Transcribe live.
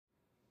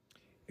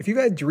If you've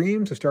had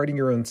dreams of starting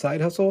your own side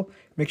hustle,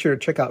 make sure to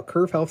check out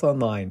Curve Health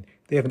Online.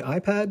 They have an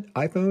iPad,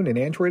 iPhone, and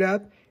Android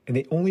app, and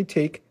they only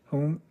take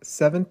home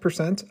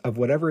 7% of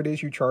whatever it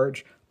is you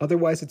charge.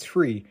 Otherwise, it's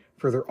free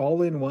for their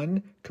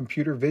all-in-one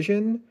computer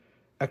vision,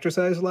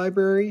 exercise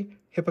library,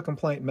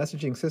 HIPAA-compliant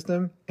messaging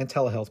system, and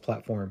telehealth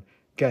platform.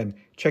 Again,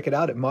 check it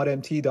out at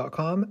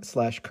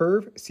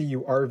modmt.com/curve,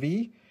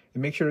 C-U-R-V,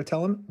 and make sure to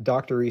tell them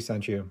Dr. E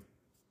sent you.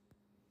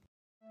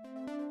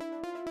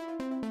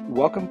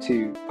 Welcome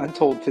to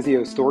Untold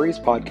Physio Stories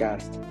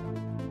podcast,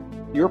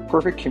 your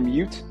perfect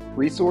commute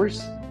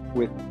resource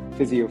with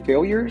physio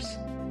failures,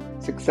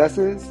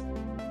 successes,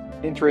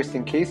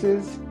 interesting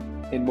cases,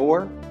 and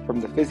more from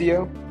the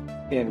physio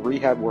and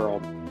rehab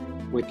world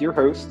with your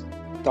hosts,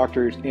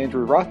 Drs.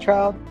 Andrew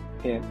Rothschild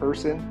and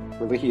Urson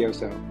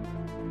Religioso.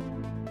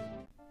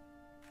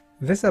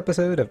 This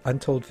episode of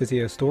Untold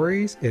Physio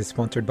Stories is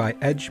sponsored by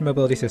Edge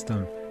Mobility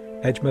System.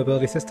 Edge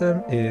Mobility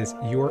System is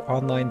your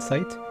online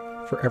site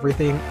for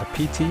everything a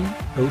PT,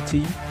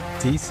 OT,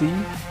 DC,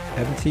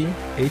 MT,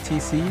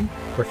 ATC,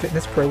 or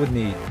fitness pro would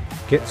need.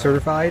 Get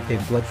certified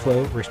in blood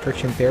flow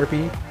restriction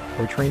therapy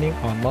or training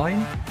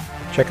online.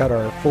 Check out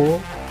our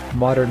full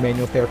modern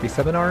manual therapy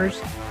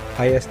seminars,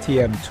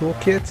 ISTM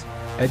toolkit,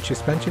 Edge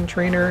suspension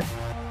trainer,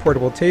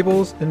 portable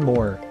tables, and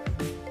more.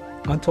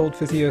 Untold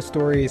Physio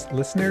Stories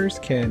listeners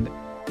can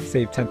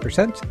save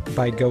 10%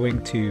 by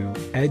going to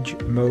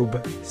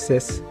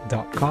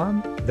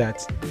edgemobsys.com.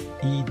 That's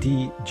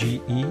EDGEMOB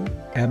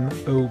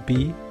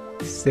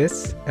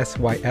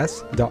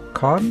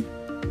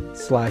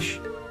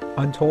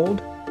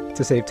sys.com/untold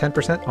to save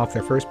 10% off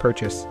their first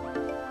purchase.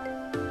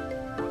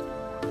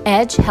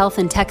 Edge Health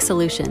and Tech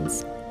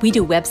Solutions. We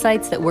do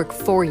websites that work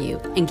for you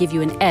and give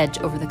you an edge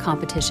over the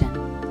competition.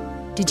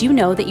 Did you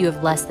know that you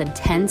have less than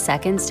 10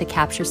 seconds to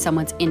capture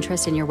someone's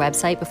interest in your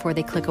website before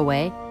they click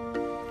away?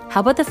 How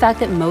about the fact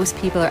that most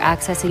people are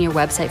accessing your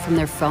website from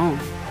their phone?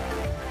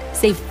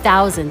 Save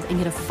thousands and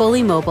get a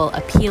fully mobile,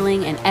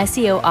 appealing, and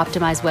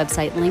SEO-optimized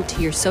website linked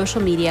to your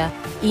social media,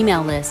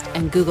 email list,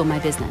 and Google My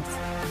Business.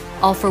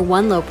 All for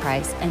one low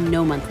price and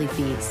no monthly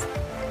fees.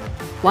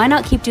 Why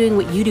not keep doing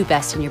what you do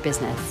best in your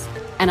business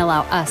and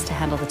allow us to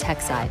handle the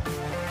tech side?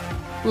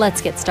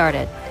 Let's get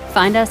started.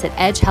 Find us at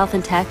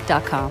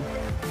edgehealthandtech.com.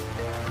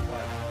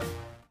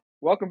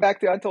 Welcome back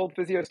to Untold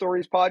Physio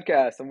Stories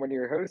podcast. I'm one of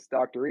your hosts,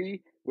 Dr.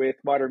 E, with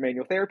Modern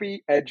Manual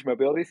Therapy, Edge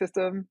Mobility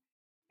System,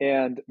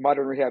 and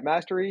Modern Rehab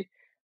Mastery.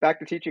 Back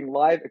to teaching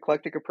live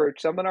eclectic approach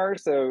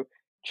seminars. So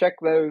check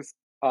those.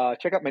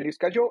 Check out my new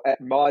schedule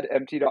at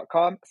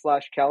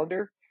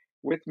modmt.com/calendar.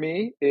 With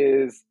me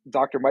is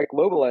Dr. Mike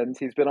Lobelens.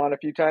 He's been on a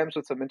few times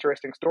with some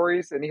interesting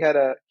stories, and he had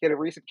a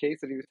recent case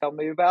that he was telling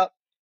me about.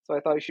 So I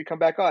thought he should come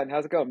back on.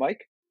 How's it going,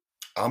 Mike?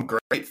 I'm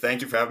great.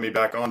 Thank you for having me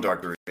back on,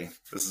 Dr. E.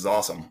 This is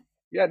awesome.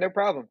 Yeah, no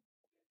problem.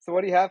 So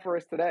what do you have for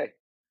us today?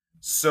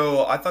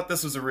 So I thought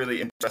this was a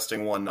really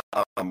interesting one.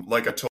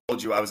 Like I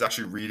told you, I was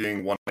actually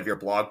reading one of your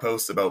blog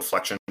posts about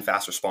flexion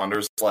fast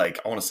responders. Like,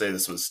 I want to say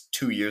this was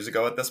 2 years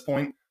ago at this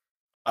point.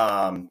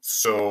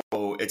 So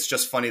it's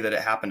just funny that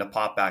it happened to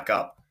pop back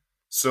up.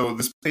 So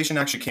this patient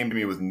actually came to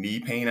me with knee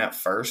pain at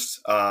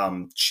first.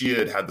 She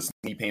had had this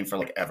knee pain for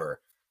like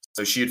ever.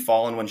 So she had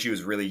fallen when she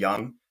was really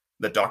young.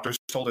 The doctors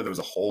told her there was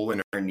a hole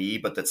in her knee,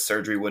 but that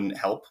surgery wouldn't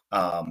help.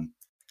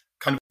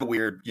 Kind of a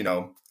weird,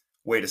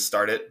 way to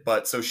start it.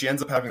 But so she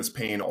ends up having this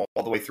pain all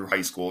the way through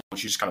high school.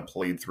 She just kind of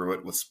played through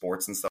it with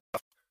sports and stuff.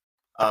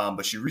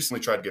 But she recently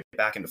tried to get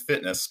back into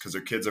fitness because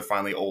her kids are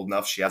finally old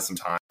enough. She has some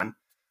time.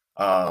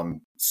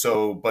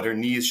 But her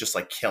knee is just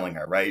like killing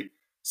her, right?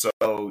 So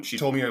she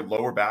told me her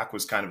lower back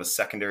was kind of a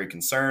secondary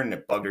concern.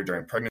 It bugged her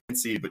during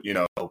pregnancy, but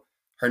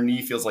her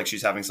knee feels like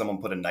she's having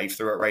someone put a knife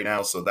through it right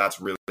now. So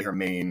that's really her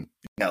main,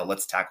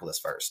 let's tackle this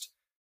first.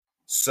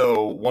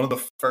 So one of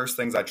the first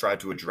things I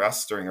tried to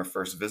address during her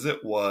first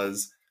visit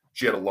was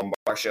she had a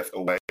lumbar shift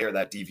away, or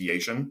that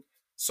deviation.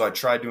 So I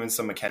tried doing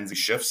some McKenzie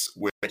shifts,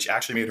 which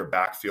actually made her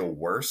back feel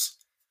worse.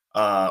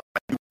 I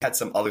had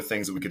some other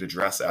things that we could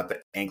address at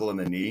the ankle and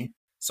the knee.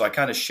 So I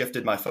kind of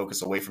shifted my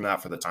focus away from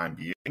that for the time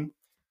being.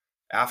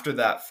 After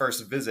that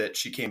first visit,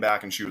 she came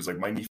back and she was like,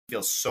 my knee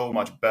feels so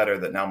much better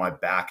that now my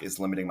back is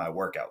limiting my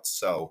workouts.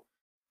 So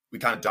we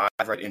kind of dived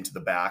right into the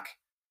back.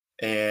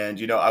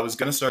 And, I was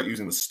going to start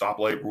using the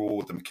stoplight rule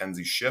with the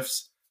McKenzie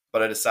shifts,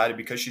 but I decided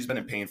because she's been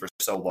in pain for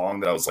so long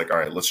that I was like, all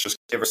right, let's just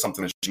give her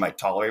something that she might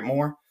tolerate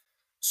more.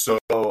 So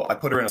I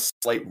put her in a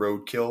slight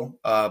roadkill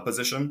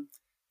position,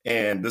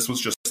 and this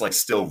was just like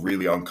still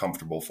really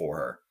uncomfortable for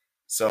her.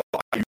 So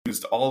I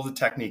used all of the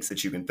techniques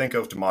that you can think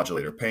of to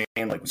modulate her pain.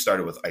 Like we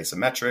started with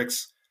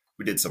isometrics,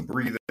 we did some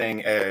breathing,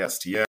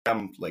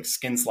 AISTM, like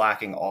skin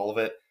slacking, all of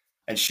it.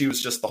 And she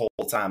was just the whole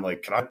time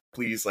like, can I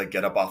please like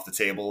get up off the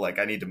table? Like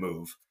I need to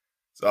move.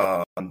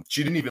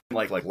 She didn't even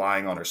like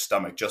lying on her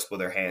stomach, just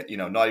with her hand,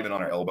 not even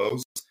on her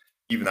elbows.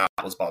 Even that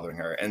was bothering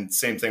her. And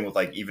same thing with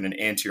like even an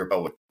anterior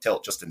pelvic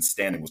tilt just in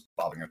standing was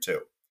bothering her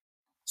too.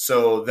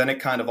 So then it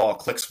kind of all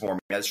clicks for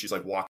me as she's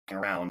like walking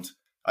around.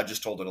 I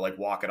just told her to like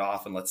walk it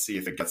off and let's see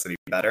if it gets any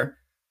better.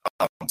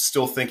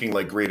 Still thinking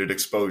like graded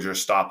exposure,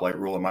 stoplight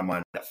rule in my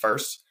mind at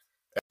first.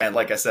 And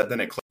like I said, then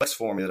it clicks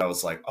for me that I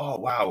was like, oh,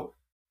 wow.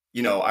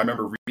 I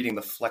remember reading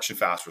the flexion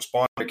fast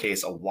responder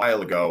case a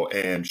while ago,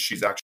 and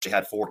she's actually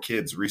had 4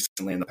 kids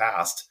recently in the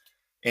past.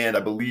 And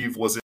I believe,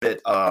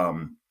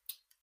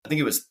 I think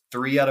it was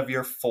 3 out of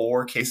your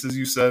 4 cases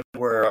you said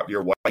were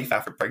your wife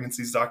after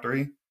pregnancies, Dr.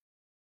 E?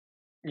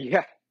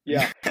 Yeah,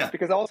 yeah.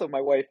 Because also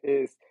my wife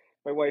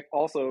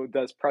also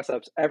does press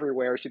ups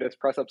everywhere. She does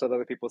press ups at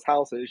other people's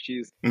houses.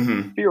 She's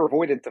fear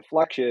avoidant to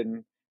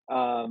flexion.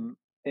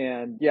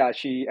 And yeah,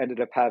 she ended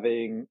up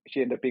being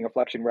a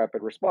flexion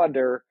rapid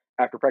responder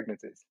after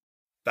pregnancies.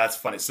 That's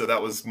funny. So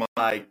that was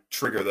my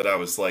trigger that I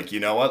was like, you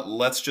know what,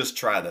 let's just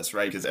try this,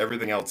 right? Because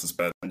everything else has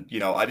been,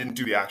 I didn't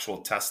do the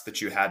actual test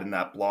that you had in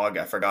that blog.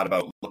 I forgot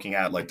about looking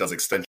at like, does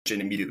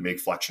extension immediately make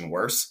flexion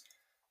worse?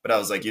 But I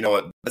was like, you know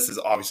what, this is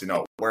obviously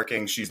not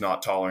working. She's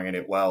not tolerating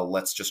it well.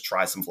 Let's just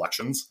try some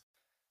flexions.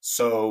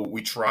 So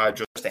we tried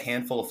just a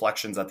handful of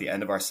flexions at the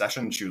end of our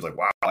session. She was like,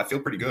 wow, I feel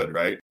pretty good,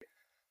 right?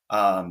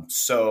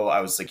 So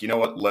I was like, you know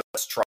what,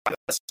 let's try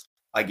this.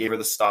 I gave her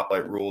the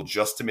stoplight rule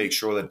just to make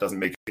sure that it doesn't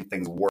make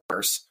things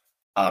worse.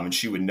 And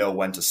she would know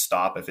when to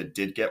stop if it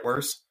did get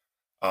worse.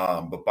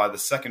 But by the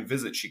second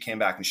visit, she came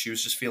back and she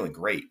was just feeling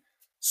great.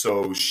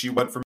 So she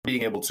went from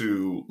being able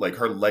to, like,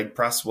 her leg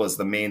press was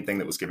the main thing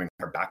that was giving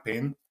her back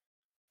pain.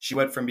 She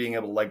went from being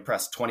able to leg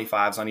press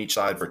 25s on each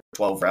side for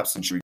 12 reps,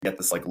 and she would get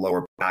this like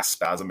lower back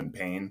spasm and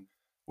pain,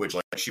 which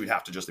like she would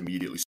have to just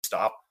immediately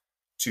stop,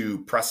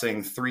 to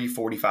pressing 3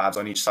 45s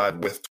on each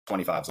side with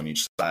 25s on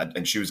each side.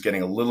 And she was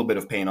getting a little bit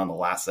of pain on the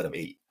last set of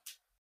 8.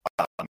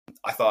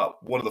 I thought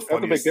one of the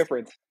funniest. That's a big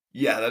difference.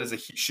 Yeah,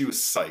 she was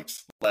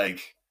psyched.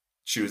 Like,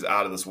 she was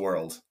out of this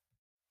world.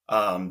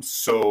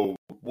 So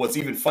what's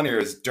even funnier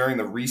is during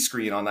the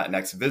rescreen on that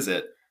next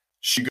visit,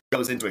 she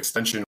goes into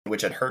extension,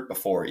 which had hurt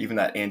before. Even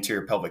that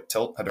anterior pelvic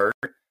tilt had hurt.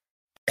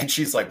 And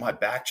she's like, my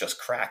back just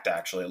cracked,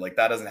 actually. Like,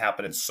 that doesn't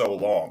happen in so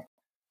long.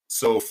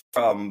 So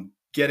from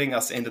getting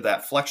us into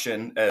that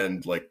flexion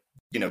and, like,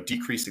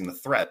 decreasing the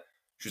threat,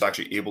 she was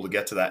actually able to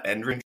get to that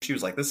end range. She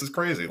was like, this is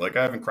crazy. Like,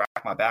 I haven't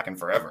cracked my back in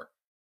forever.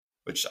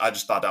 Which I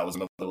just thought that was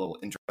another little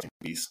interesting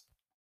piece.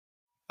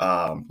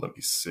 Let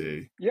me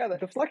see. Yeah,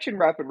 the flexion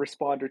rapid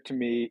responder to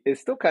me is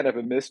still kind of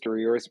a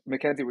mystery, or as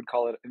Mackenzie would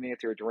call it, an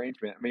anterior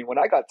derangement. I mean, when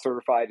I got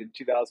certified in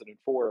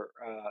 2004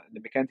 in the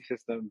Mackenzie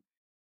system,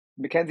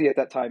 Mackenzie at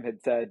that time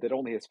had said that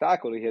only his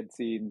faculty had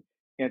seen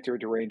anterior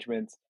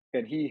derangements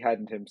and he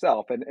hadn't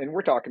himself. And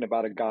we're talking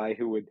about a guy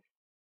who would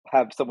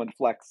have someone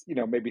flex,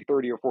 maybe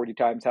 30 or 40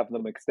 times, have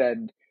them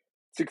extend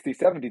 60,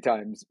 70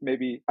 times.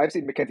 Maybe I've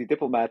seen Mackenzie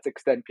diplomats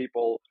extend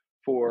people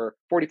for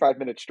 45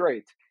 minutes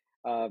straight,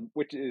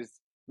 which is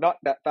not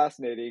that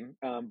fascinating,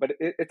 but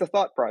it's a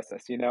thought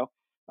process, the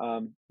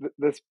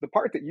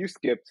part that you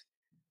skipped,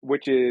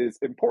 which is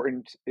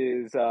important,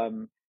 is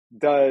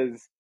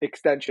does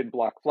extension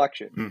block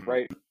flexion,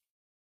 right?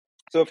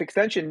 So if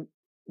extension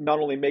not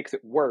only makes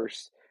it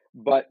worse,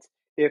 but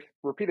if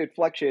repeated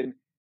flexion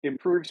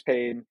improves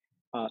pain,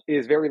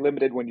 is very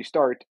limited when you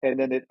start, and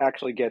then it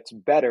actually gets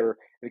better.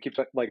 It keeps,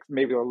 like,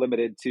 maybe they're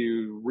limited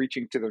to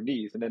reaching to their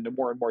knees, and then the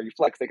more and more you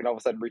flex, they can all of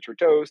a sudden reach their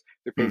toes.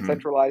 Their pain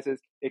centralizes.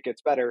 It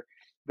gets better.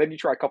 Then you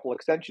try a couple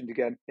extensions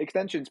again.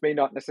 Extensions may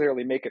not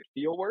necessarily make it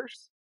feel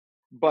worse,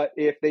 but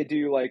if they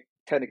do like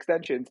 10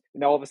 extensions,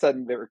 and all of a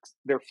sudden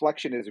their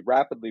flexion is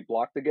rapidly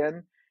blocked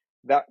again,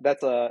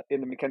 that's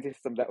in the Mackenzie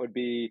system that would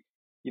be,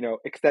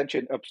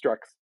 extension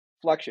obstructs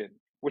flexion,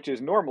 which is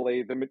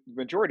normally the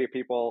majority of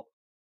people.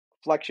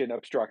 Flexion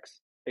obstructs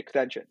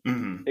extension.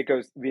 It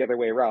goes the other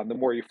way around. The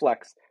more you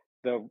flex,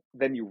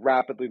 then you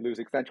rapidly lose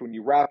extension. When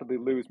you rapidly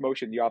lose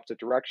motion the opposite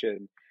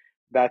direction,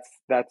 that's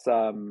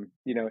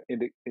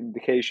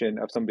indication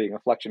of some being a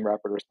flexion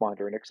rapid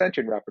responder, an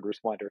extension rapid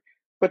responder.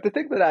 But the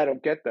thing that I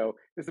don't get, though,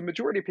 is the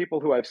majority of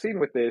people who I've seen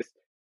with this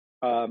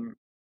are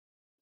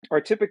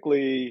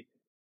typically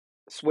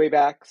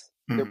swaybacks.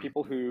 They're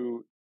people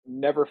who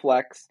never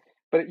flex,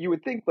 but you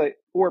would think that,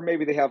 or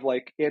maybe they have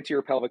like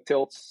anterior pelvic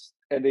tilts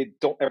and they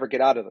don't ever get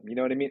out of them. You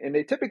know what I mean? And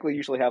they typically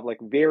usually have like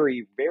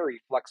very,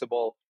 very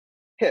flexible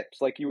hips.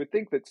 Like, you would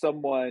think that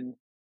someone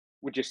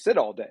would just sit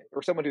all day,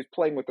 or someone who's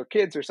playing with their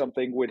kids or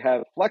something would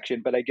have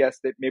flexion, but I guess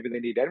that maybe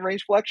they need end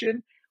range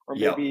flexion, or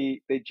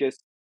maybe they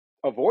just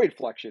avoid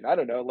flexion. I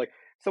don't know. Like,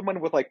 someone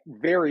with like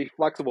very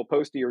flexible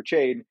posterior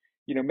chain,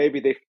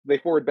 maybe they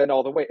forward bend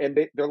all the way and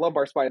their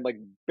lumbar spine like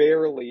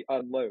barely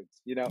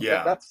unloads,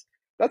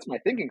 That's my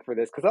thinking for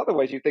this, because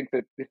otherwise you think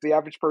that if the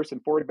average person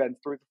forward bends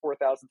 3,000 to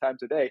 4,000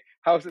 times a day,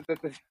 how is it that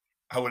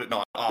how would it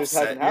not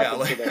offset?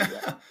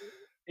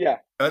 Yeah.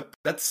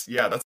 That's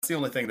the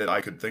only thing that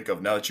I could think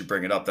of now that you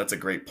bring it up. That's a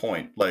great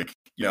point. Like,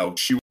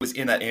 she was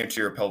in that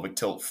anterior pelvic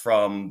tilt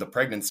from the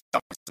pregnancy,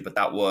 but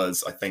that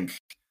was, I think,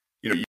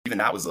 even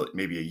that was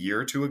maybe a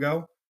year or two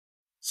ago.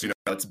 So,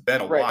 it's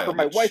been a while. For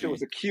my wife, it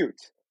was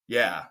acute.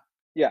 Yeah.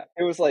 Yeah.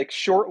 It was like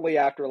shortly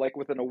after, like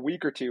within a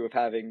week or two of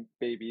having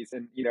babies,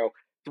 and,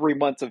 3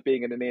 months of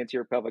being in an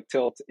anterior pelvic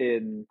tilt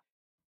in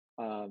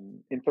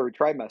in third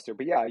trimester.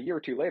 But yeah, a year or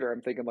two later,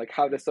 I'm thinking like,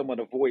 how does someone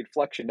avoid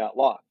flexion that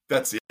long?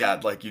 That's, yeah,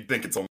 like you'd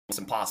think it's almost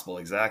impossible.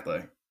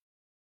 Exactly.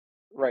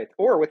 Right.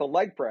 Or with a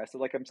leg press,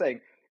 like I'm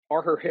saying,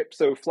 are her hips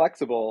so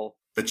flexible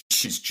that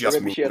she's or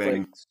just maybe she has like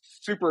moving.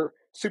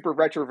 super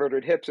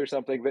retroverted hips or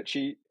something, that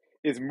she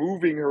is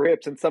moving her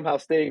hips and somehow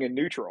staying in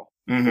neutral,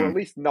 or Mhm. at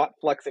least not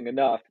flexing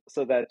enough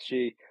so that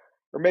she,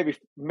 or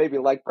maybe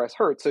leg press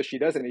hurts, so she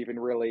doesn't even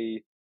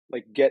really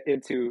like get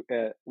into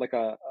like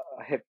a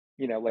hip,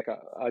 like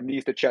a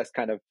knees to chest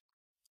kind of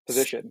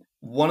position.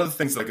 One of the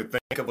things that I could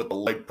think of with the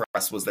leg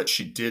press was that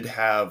she did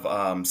have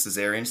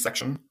cesarean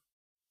section.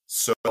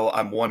 So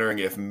I'm wondering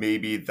if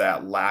maybe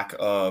that lack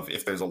of,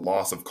 if there's a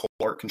loss of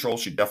core control,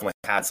 she definitely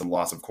had some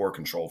loss of core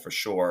control for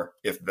sure.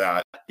 If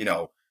that,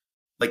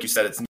 like you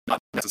said, it's not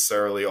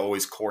necessarily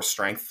always core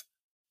strength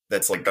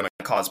that's like going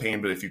to cause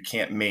pain, but if you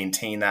can't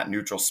maintain that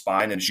neutral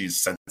spine and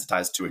she's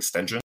sensitized to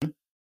extension,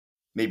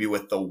 maybe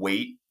with the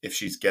weight, if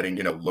she's getting,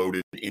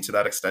 loaded into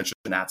that extension,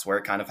 that's where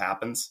it kind of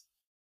happens.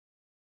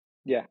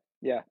 Yeah.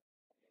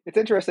 It's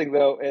interesting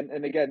though,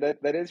 and again,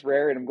 that is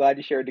rare, and I'm glad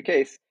you shared the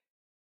case.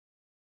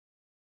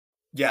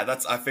 Yeah,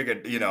 I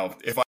figured,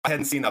 if I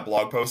hadn't seen that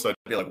blog post, I'd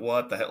be like,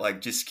 what the hell?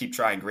 Like, just keep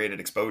trying graded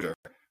exposure.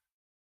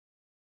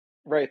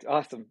 Right.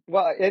 Awesome.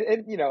 Well,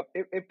 and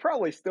it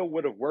probably still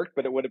would have worked,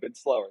 but it would have been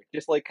slower.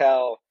 Just like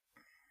how,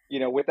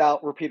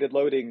 without repeated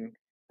loading,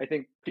 I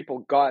think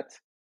people got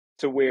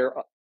to where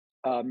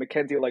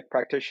Mackenzie-like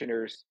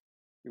practitioners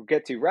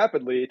get to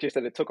rapidly. It's just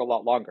that it took a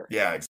lot longer.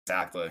 Yeah,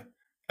 exactly.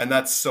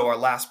 And so our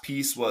last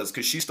piece was,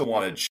 because she's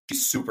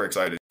super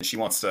excited. She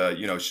wants to,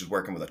 she's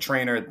working with a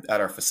trainer at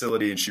our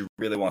facility and she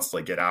really wants to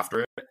like get after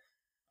it.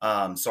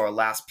 So our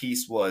last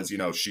piece was,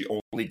 she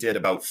only did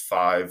about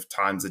 5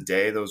 times a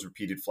day, those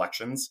repeated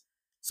flexions.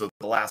 So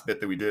the last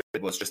bit that we did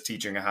was just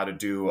teaching her how to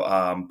do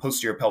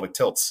posterior pelvic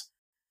tilts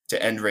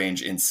to end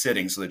range in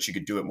sitting so that she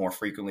could do it more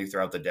frequently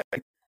throughout the day.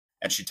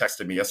 And she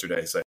texted me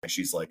yesterday saying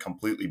she's like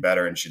completely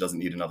better and she doesn't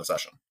need another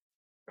session.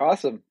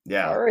 Awesome.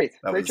 Yeah. All right.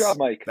 Great job,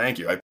 Mike. Thank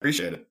you. I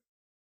appreciate it.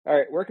 All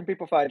right. Where can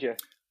people find you?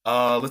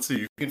 Let's see.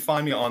 You can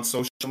find me on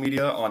social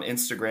media on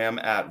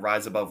Instagram at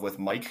Rise Above with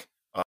Mike.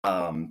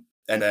 And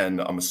then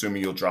I'm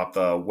assuming you'll drop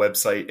the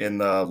website in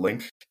the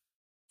link.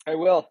 I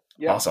will.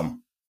 Yeah.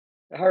 Awesome.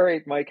 All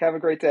right, Mike. Have a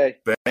great day.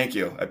 Thank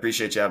you. I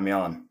appreciate you having me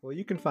on. Well,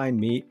 you can find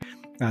me,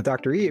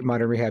 Dr. E, at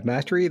Modern Rehab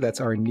Mastery.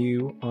 That's our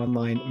new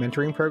online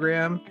mentoring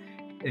program.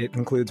 It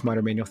includes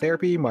modern manual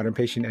therapy, modern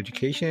patient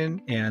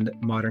education, and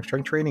modern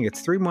strength training.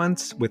 It's 3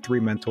 months with 3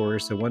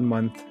 mentors. So 1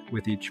 month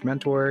with each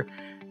mentor,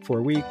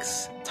 4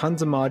 weeks,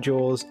 tons of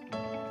modules,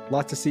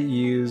 lots of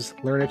CEUs,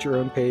 learn at your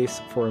own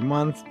pace for a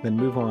month, then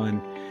move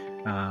on.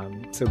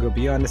 So go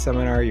beyond the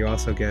seminar. You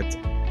also get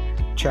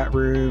chat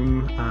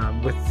room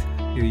with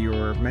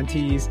your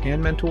mentees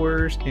and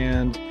mentors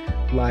and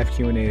live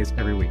Q&As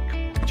every week.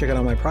 Check out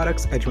all my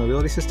products, Edge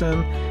Mobility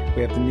System.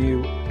 We have the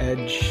new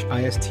Edge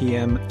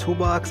ISTM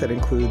toolbox that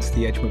includes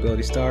the Edge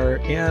Mobility Star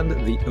and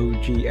the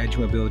OG Edge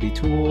Mobility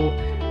tool,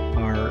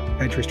 our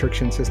Edge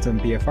Restriction System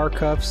BFR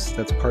cuffs.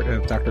 That's part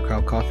of Dr.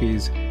 Kyle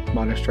Coffey's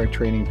Modern Strength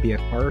Training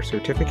BFR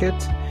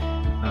certificate.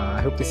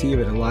 I hope to see you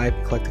at a live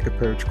eclectic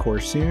approach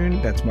course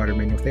soon. That's modern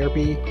manual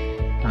therapy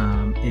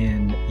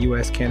in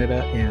US,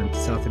 Canada, and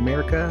South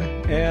America.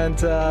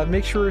 And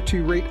make sure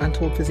to rate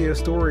Untold Physio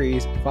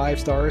Stories 5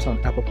 stars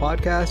on Apple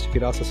Podcasts. You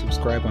could also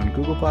subscribe on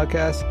Google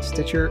Podcasts,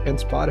 Stitcher, and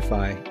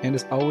Spotify. And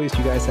as always,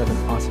 you guys have an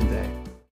awesome day.